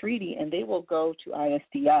through that treaty and they will go to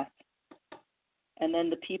ISDS. And then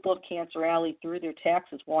the people of Cancer Alley, through their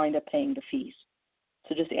taxes, wind up paying the fees.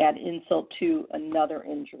 So just add insult to another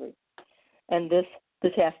injury. And this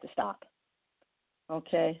has to stop.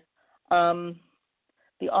 Okay?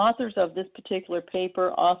 The authors of this particular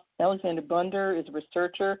paper, Alexander Bunder is a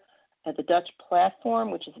researcher at the Dutch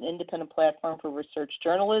Platform, which is an independent platform for research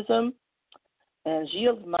journalism. And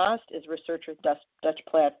Gilles Mast is a researcher at Dutch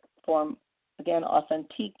Platform, again,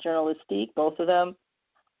 Authentique Journalistique, both of them.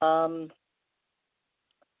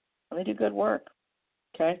 They do good work.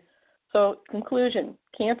 Okay? So, conclusion,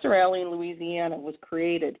 Cancer Alley in Louisiana was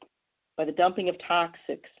created by the dumping of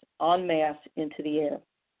toxics en masse into the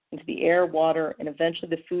air, water, and eventually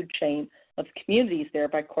the food chain of communities there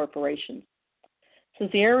by corporations.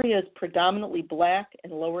 Since the area is predominantly black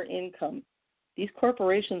and lower income, these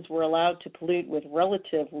corporations were allowed to pollute with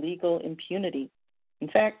relative legal impunity. In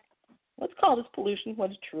fact, Let's call this pollution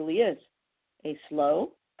what it truly is: a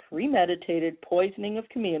slow, premeditated poisoning of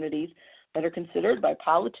communities that are considered by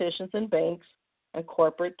politicians and banks and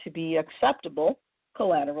corporate to be acceptable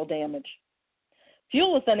collateral damage.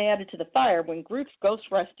 Fuel was then added to the fire when groups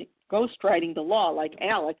ghostwriting the law, like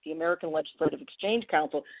ALEC, the American Legislative Exchange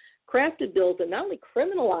Council, crafted bills that not only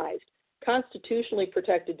criminalized constitutionally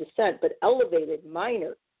protected dissent, but elevated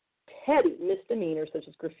minor, petty misdemeanors such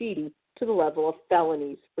as graffiti to the level of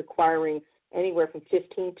felonies, requiring anywhere from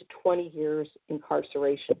 15 to 20 years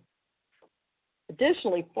incarceration.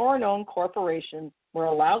 Additionally, foreign-owned corporations were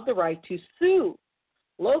allowed the right to sue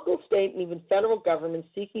local, state, and even federal governments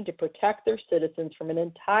seeking to protect their citizens from an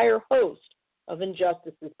entire host of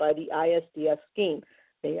injustices by the ISDS scheme,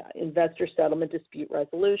 the Investor Settlement Dispute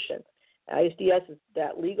Resolution. ISDS is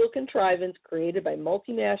that legal contrivance created by the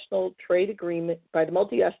multinational trade agreement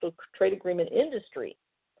industry,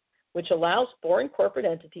 which allows foreign corporate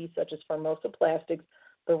entities such as Formosa Plastics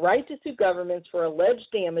the right to sue governments for alleged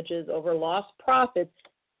damages over lost profits,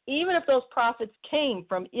 even if those profits came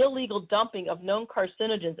from illegal dumping of known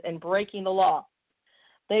carcinogens and breaking the law.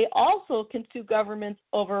 They also can sue governments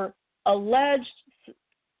over alleged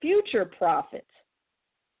future profits.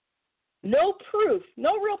 No proof,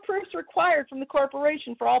 no real proofs required from the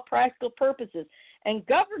corporation for all practical purposes, and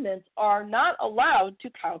governments are not allowed to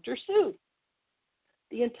countersue.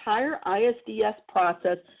 The entire ISDS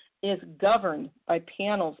process is governed by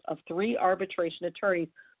panels of 3 arbitration attorneys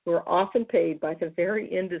who are often paid by the very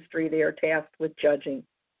industry they are tasked with judging.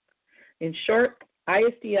 In short,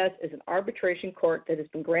 ISDS is an arbitration court that has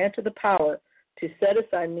been granted the power to set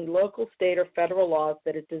aside any local, state, or federal laws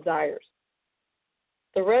that it desires.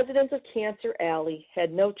 The residents of Cancer Alley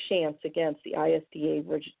had no chance against the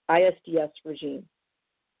ISDS regime.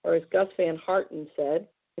 Or as Gus Van Harten said,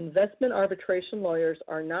 investment arbitration lawyers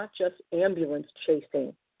are not just ambulance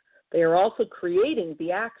chasing. They are also creating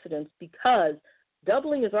the accidents because,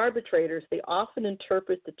 doubling as arbitrators, they often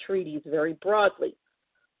interpret the treaties very broadly.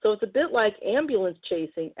 So it's a bit like ambulance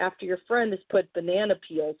chasing after your friend has put banana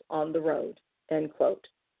peels on the road, end quote.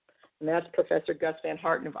 And that's Professor Gus Van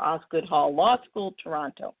Harten of Osgoode Hall Law School,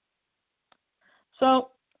 Toronto.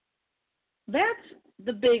 So that's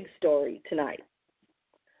the big story tonight.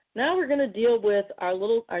 Now we're going to deal with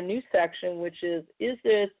our new section, which is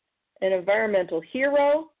this an environmental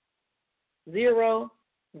hero, zero,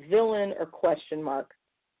 villain, or question mark?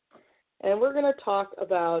 And we're going to talk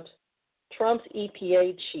about Trump's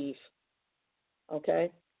EPA chief, okay,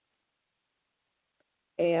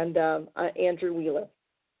 and Andrew Wheeler.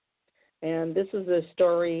 And this is a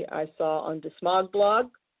story I saw on DeSmog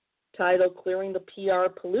blog titled "Clearing the PR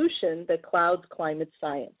Pollution That Clouds Climate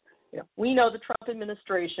Science." We know the Trump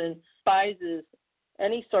administration despises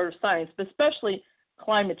any sort of science, but especially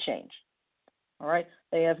climate change. All right,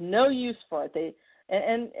 they have no use for it.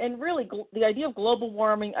 And really, the idea of global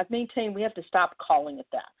warming, I've maintained we have to stop calling it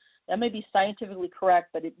that. That may be scientifically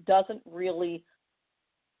correct, but it doesn't really.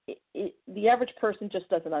 The average person just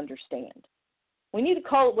doesn't understand. We need to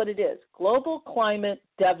call it what it is: global climate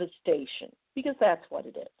devastation, because that's what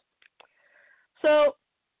it is. So,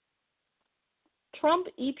 Trump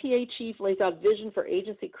EPA chief lays out vision for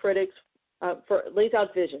agency critics.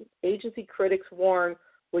 Agency critics warn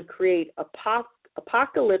would create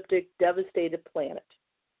apocalyptic, devastated planet.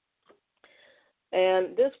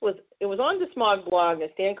 And it was on DeSmog blog, I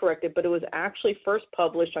stand corrected, but it was actually first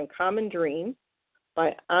published on Common Dreams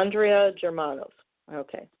by Andrea Germanos.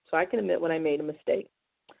 Okay, so I can admit when I made a mistake.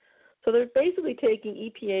 So they're basically taking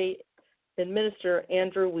EPA Administrator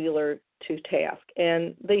Andrew Wheeler to task,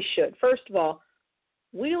 and they should. First of all,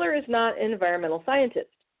 Wheeler is not an environmental scientist.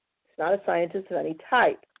 He's not a scientist of any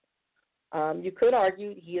type. You could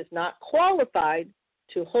argue he is not qualified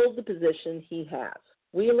to hold the position he has.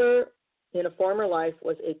 Wheeler, in a former life,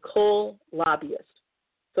 was a coal lobbyist.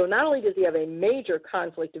 So not only does he have a major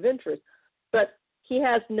conflict of interest, but he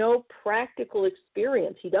has no practical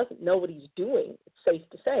experience. He doesn't know what he's doing, it's safe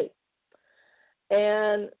to say.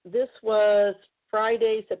 And this was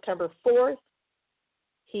Friday, September 4th.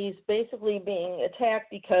 He's basically being attacked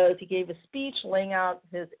because he gave a speech laying out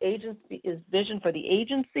his vision for the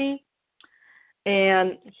agency.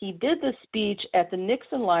 And he did this speech at the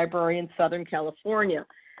Nixon Library in Southern California.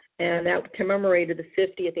 And that commemorated the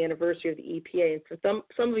 50th anniversary of the EPA. And for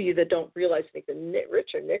some of you that don't realize, think that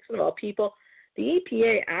Richard Nixon, of all people, the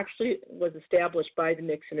EPA actually was established by the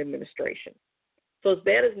Nixon administration. So as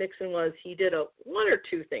bad as Nixon was, he did one or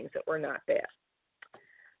two things that were not bad.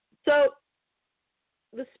 So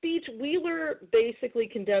the speech, Wheeler basically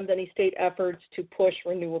condemned any state efforts to push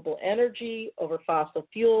renewable energy over fossil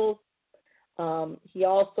fuels. He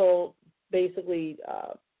also basically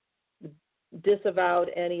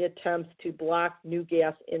disavowed any attempts to block new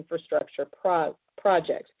gas infrastructure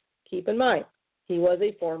projects. Keep in mind, he was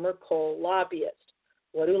a former coal lobbyist.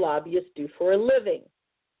 What do lobbyists do for a living?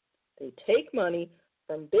 They take money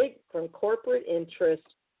from corporate interests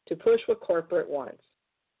to push what corporate wants.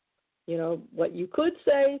 You know, what you could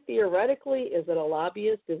say theoretically is that a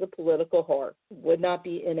lobbyist is a political whore. Would not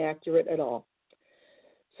be inaccurate at all.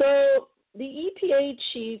 So the EPA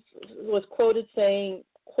chief was quoted saying,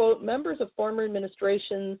 quote, members of former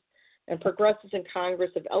administrations and progressives in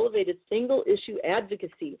Congress have elevated single-issue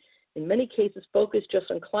advocacy, in many cases focused just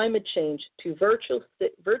on climate change, to virtue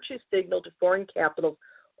signal to foreign capitals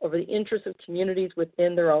over the interests of communities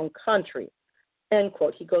within their own country, end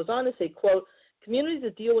quote. He goes on to say, quote, communities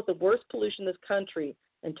that deal with the worst pollution in this country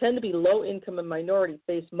and tend to be low-income and minority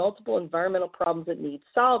face multiple environmental problems that need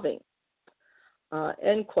solving,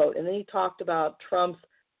 end quote. And then he talked about Trump's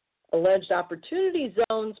alleged opportunity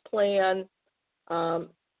zones plan,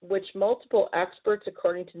 which multiple experts,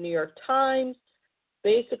 according to New York Times,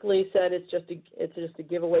 basically said it's just a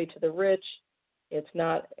giveaway to the rich. It's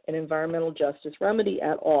not an environmental justice remedy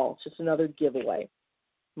at all. It's just another giveaway,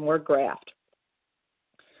 more graft.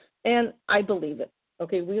 And I believe it.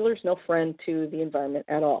 Okay, Wheeler's no friend to the environment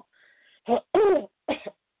at all.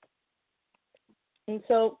 And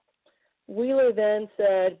so Wheeler then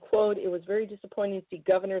said, quote, it was very disappointing to see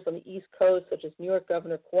governors on the East Coast, such as New York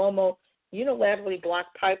Governor Cuomo, unilaterally block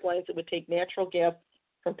pipelines that would take natural gas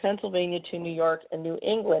from Pennsylvania to New York and New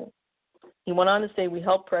England. He went on to say, we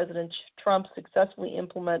helped President Trump successfully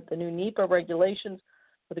implement the new NEPA regulations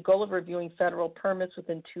with the goal of reviewing federal permits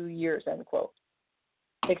within 2 years, end quote.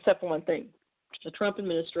 Except for one thing. The Trump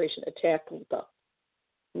administration attacked NEPA.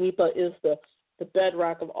 NEPA is the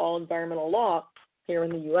bedrock of all environmental law here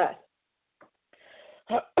in the U.S.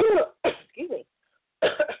 Excuse me.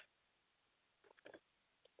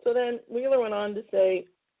 So then Wheeler went on to say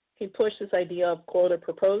he pushed this idea of, quote, a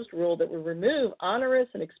proposed rule that would remove onerous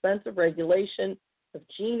and expensive regulation of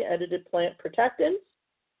gene-edited plant protectants.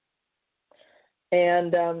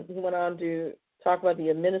 And he went on to talk about the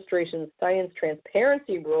administration's science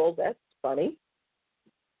transparency rules. That's funny.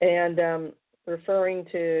 And referring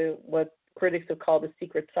to what critics have called the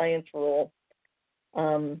secret science rule.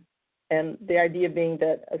 And the idea being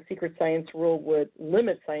that a secret science rule would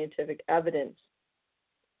limit scientific evidence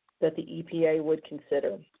that the EPA would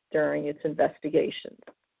consider during its investigations.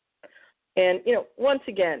 And, you know, once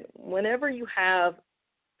again, whenever you have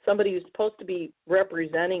somebody who's supposed to be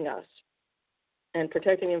representing us and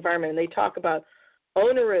protecting the environment, and they talk about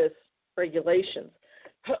onerous regulations,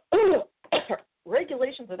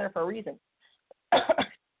 regulations are there for a reason.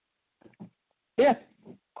 If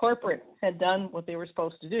corporate had done what they were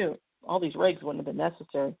supposed to do, all these regs wouldn't have been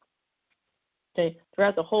necessary. Okay,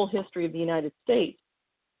 throughout the whole history of the United States,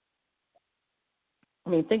 I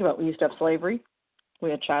mean, think about it. We used to have slavery. We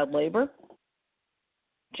had child labor,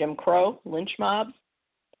 Jim Crow, lynch mobs.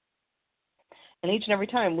 And each and every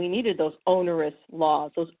time we needed those onerous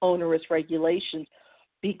laws, those onerous regulations,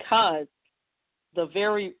 because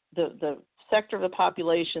the sector of the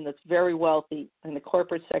population that's very wealthy and the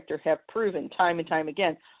corporate sector have proven time and time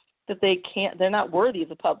again that they're not worthy of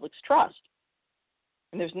the public's trust.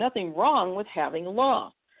 And there's nothing wrong with having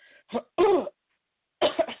law.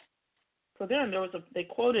 So then they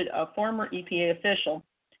quoted a former EPA official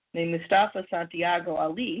named Mustafa Santiago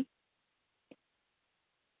Ali,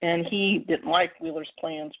 and he didn't like Wheeler's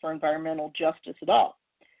plans for environmental justice at all.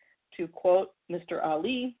 To quote Mr.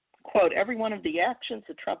 Ali, quote, every one of the actions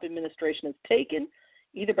the Trump administration has taken,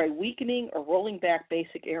 either by weakening or rolling back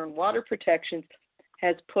basic air and water protections,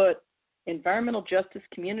 has put environmental justice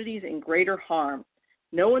communities in greater harm.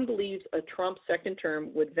 No one believes a Trump second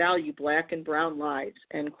term would value black and brown lives,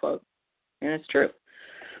 end quote. And it's true.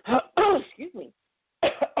 Excuse me.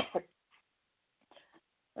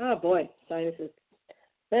 Oh, boy, sinuses.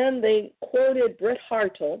 Then they quoted Britt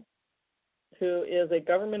Hartle, who is a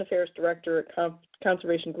government affairs director at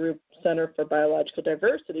Conservation Group Center for Biological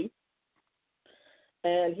Diversity,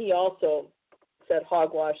 and he also said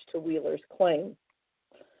hogwash to Wheeler's claim.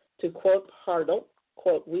 To quote Hartle,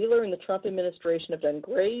 quote, Wheeler and the Trump administration have done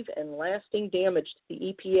grave and lasting damage to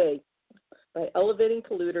the EPA by elevating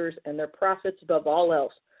polluters and their profits above all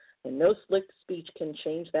else, and no slick speech can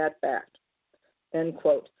change that fact, end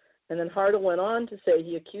quote. And then Hartle went on to say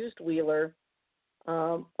he accused Wheeler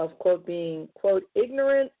of, quote, being, quote,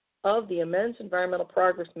 ignorant of the immense environmental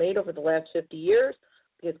progress made over the last 50 years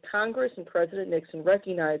because Congress and President Nixon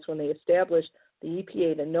recognized when they established the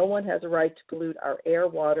EPA that no one has a right to pollute our air,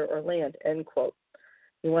 water, or land, end quote.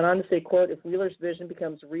 He went on to say, quote, if Wheeler's vision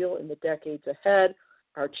becomes real in the decades ahead,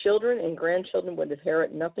 our children and grandchildren would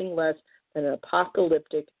inherit nothing less and an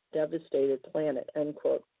apocalyptic, devastated planet, end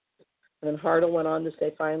quote. And then Hartle went on to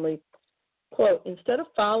say finally, quote, instead of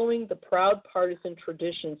following the proud partisan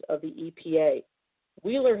traditions of the EPA,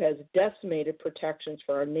 Wheeler has decimated protections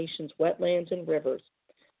for our nation's wetlands and rivers,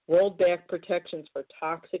 rolled back protections for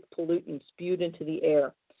toxic pollutants spewed into the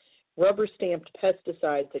air, rubber-stamped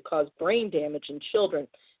pesticides that cause brain damage in children,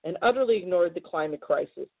 and utterly ignored the climate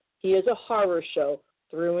crisis. He is a horror show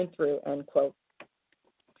through and through, end quote.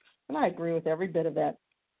 And I agree with every bit of that.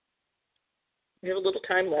 We have a little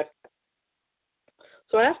time left.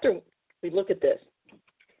 So after we look at this,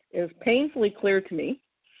 it was painfully clear to me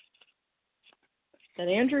that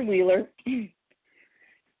Andrew Wheeler,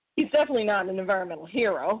 he's definitely not an environmental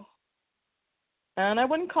hero, and I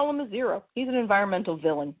wouldn't call him a zero. He's an environmental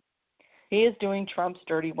villain. He is doing Trump's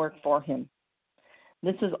dirty work for him.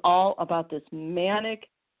 This is all about this manic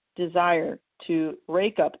desire to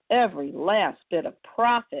rake up every last bit of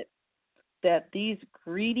profit that these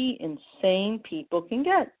greedy, insane people can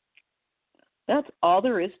get. That's all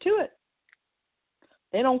there is to it.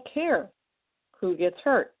 They don't care who gets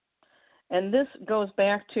hurt. And this goes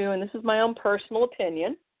back to, and this is my own personal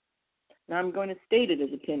opinion, and I'm going to state it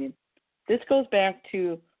as opinion. This goes back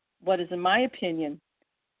to what is, in my opinion,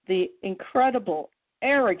 the incredible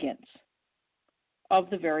arrogance of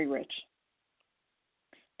the very rich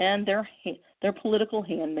and their political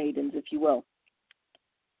handmaidens, if you will.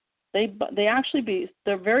 The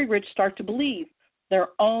very rich start to believe their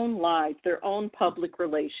own lies, their own public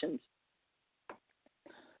relations.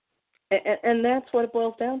 And that's what it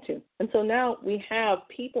boils down to. And so now we have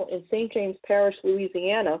people in St. James Parish,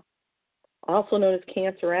 Louisiana, also known as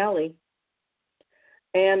Cancer Alley,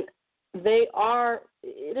 and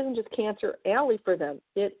it isn't just Cancer Alley for them,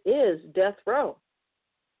 it is death row.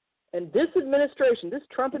 And this administration, this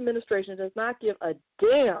Trump administration, does not give a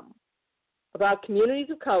damn about communities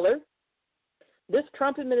of color. This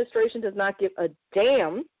Trump administration does not give a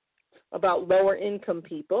damn about lower income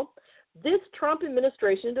people. This Trump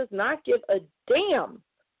administration does not give a damn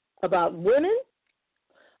about women,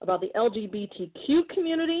 about the LGBTQ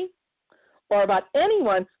community, or about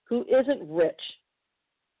anyone who isn't rich.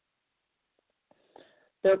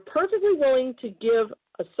 They're perfectly willing to give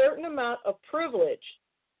a certain amount of privilege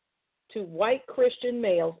to white Christian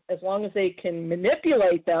males as long as they can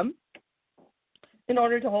manipulate them in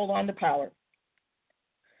order to hold on to power.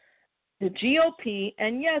 The GOP,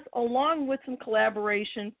 and yes, along with some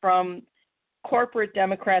collaboration from corporate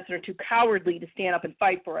Democrats that are too cowardly to stand up and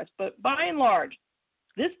fight for us, but by and large,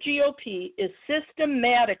 this GOP is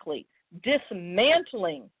systematically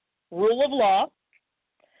dismantling rule of law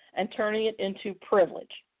and turning it into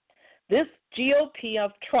privilege. This GOP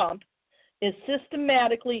of Trump is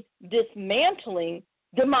systematically dismantling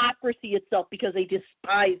democracy itself because they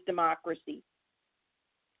despise democracy.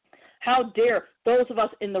 How dare those of us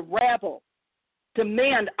in the rabble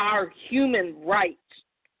demand our human rights,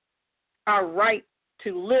 our right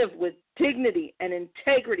to live with dignity and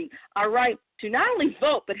integrity, our right to not only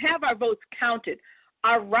vote but have our votes counted,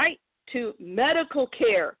 our right to medical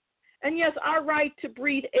care, and yes, our right to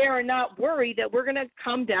breathe air and not worry that we're going to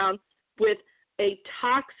come down with a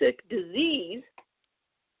toxic disease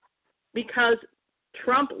because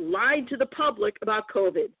Trump lied to the public about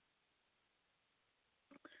COVID.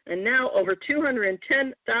 And now over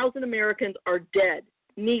 210,000 Americans are dead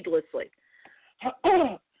needlessly.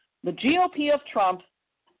 The GOP of Trump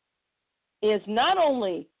is not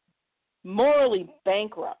only morally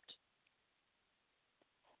bankrupt,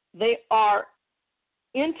 they are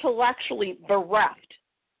intellectually bereft.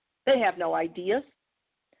 They have no ideas.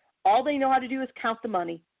 All they know how to do is count the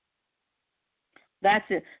money. That's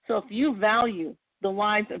it. So if you value the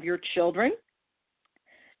lives of your children,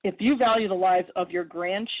 if you value the lives of your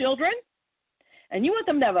grandchildren, and you want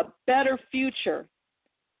them to have a better future,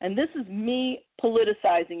 and this is me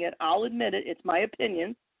politicizing it, I'll admit it, it's my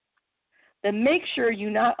opinion, then make sure you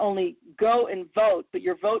not only go and vote, but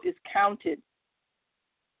your vote is counted.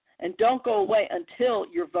 And don't go away until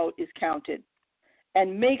your vote is counted.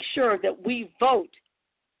 And make sure that we vote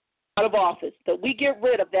out of office, that we get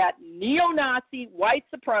rid of that neo-Nazi white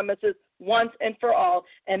supremacist once and for all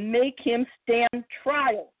and make him stand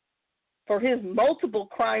trial for his multiple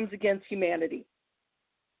crimes against humanity.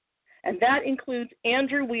 And that includes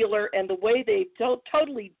Andrew Wheeler and the way they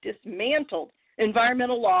totally dismantled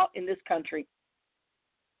environmental law in this country.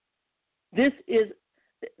 This is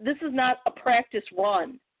not a practice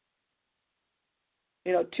run.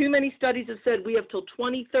 You know, too many studies have said we have till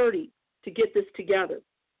 2030 to get this together.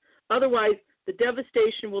 Otherwise, the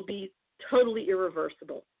devastation will be totally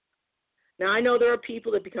irreversible. Now, I know there are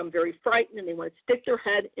people that become very frightened and they want to stick their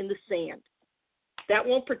head in the sand. That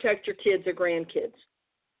won't protect your kids or grandkids.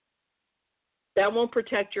 That won't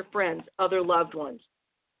protect your friends, other loved ones.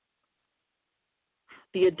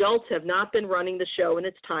 The adults have not been running the show, and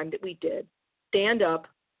it's time that we did. Stand up.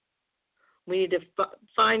 We need to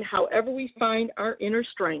find, however we find our inner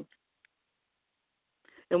strength,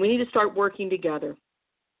 and we need to start working together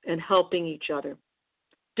and helping each other.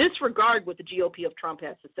 Disregard what the GOP of Trump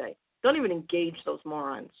has to say. Don't even engage those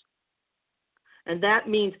morons. And that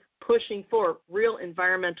means pushing for real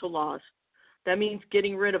environmental laws. That means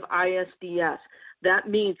getting rid of ISDS. That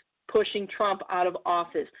means pushing Trump out of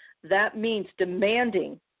office. That means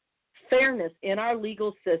demanding fairness in our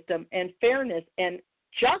legal system and fairness and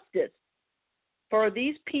justice for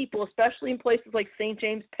these people, especially in places like St.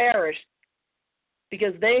 James Parish,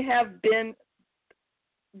 because they've been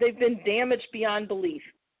damaged beyond belief.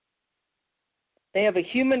 They have a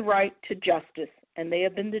human right to justice, and they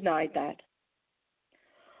have been denied that.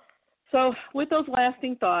 So with those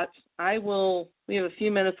lasting thoughts, we have a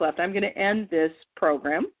few minutes left. I'm going to end this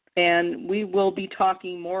program, and we will be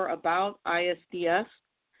talking more about ISDS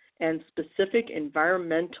and specific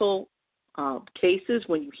environmental cases.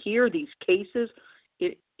 When you hear these cases,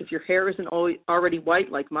 if your hair isn't already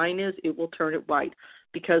white like mine is, it will turn it white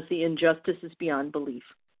because the injustice is beyond belief.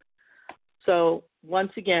 So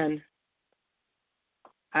once again,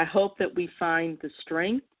 I hope that we find the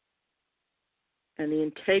strength and the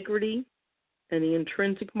integrity and the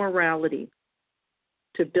intrinsic morality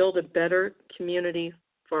to build a better community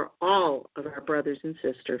for all of our brothers and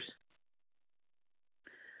sisters.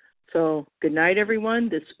 So good night, everyone.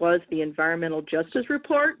 This was the Environmental Justice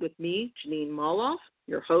Report with me, Jeanine Molloff,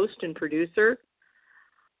 your host and producer.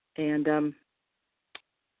 And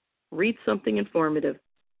read something informative.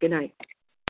 Good night.